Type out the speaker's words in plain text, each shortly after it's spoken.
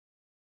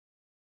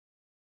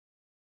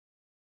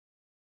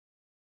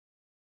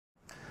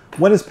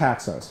What is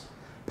Paxos?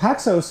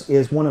 Paxos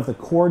is one of the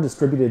core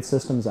distributed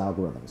systems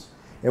algorithms.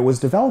 It was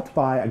developed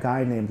by a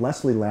guy named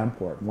Leslie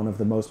Lamport, one of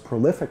the most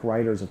prolific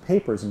writers of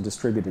papers in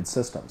distributed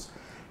systems.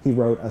 He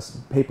wrote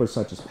papers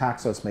such as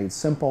Paxos Made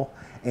Simple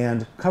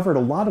and covered a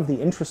lot of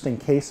the interesting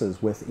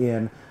cases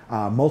within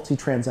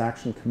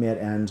multi-transaction commit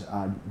and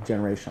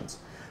generations.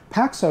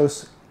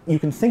 Paxos, you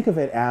can think of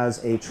it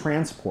as a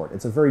transport.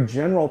 It's a very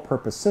general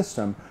purpose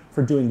system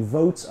for doing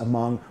votes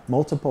among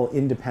multiple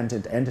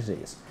independent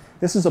entities.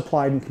 This is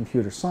applied in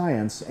computer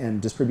science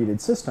and distributed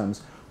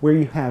systems where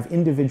you have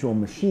individual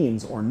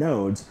machines or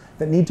nodes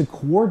that need to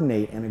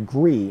coordinate and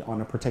agree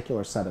on a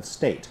particular set of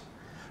state.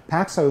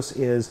 Paxos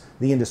is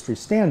the industry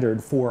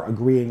standard for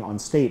agreeing on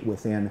state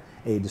within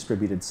a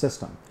distributed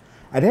system.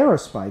 At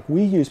Aerospike,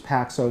 we use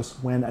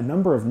Paxos when a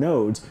number of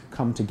nodes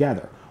come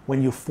together.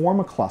 When you form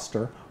a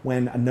cluster,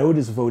 when a node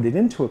is voted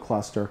into a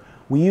cluster,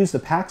 we use the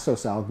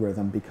Paxos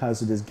algorithm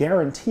because it is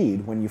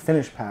guaranteed when you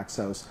finish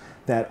Paxos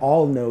that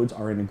all nodes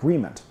are in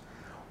agreement.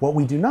 What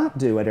we do not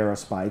do at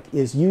Aerospike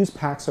is use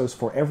Paxos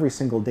for every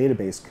single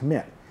database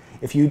commit.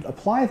 If you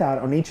apply that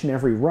on each and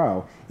every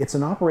row, it's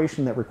an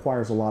operation that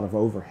requires a lot of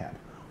overhead.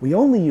 We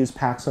only use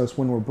Paxos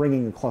when we're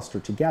bringing a cluster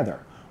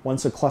together.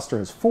 Once a cluster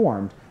is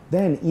formed,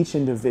 then each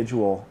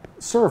individual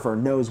server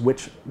knows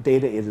which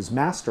data it is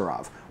master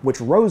of,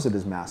 which rows it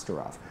is master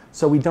of.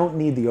 So we don't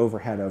need the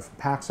overhead of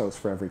Paxos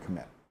for every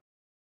commit.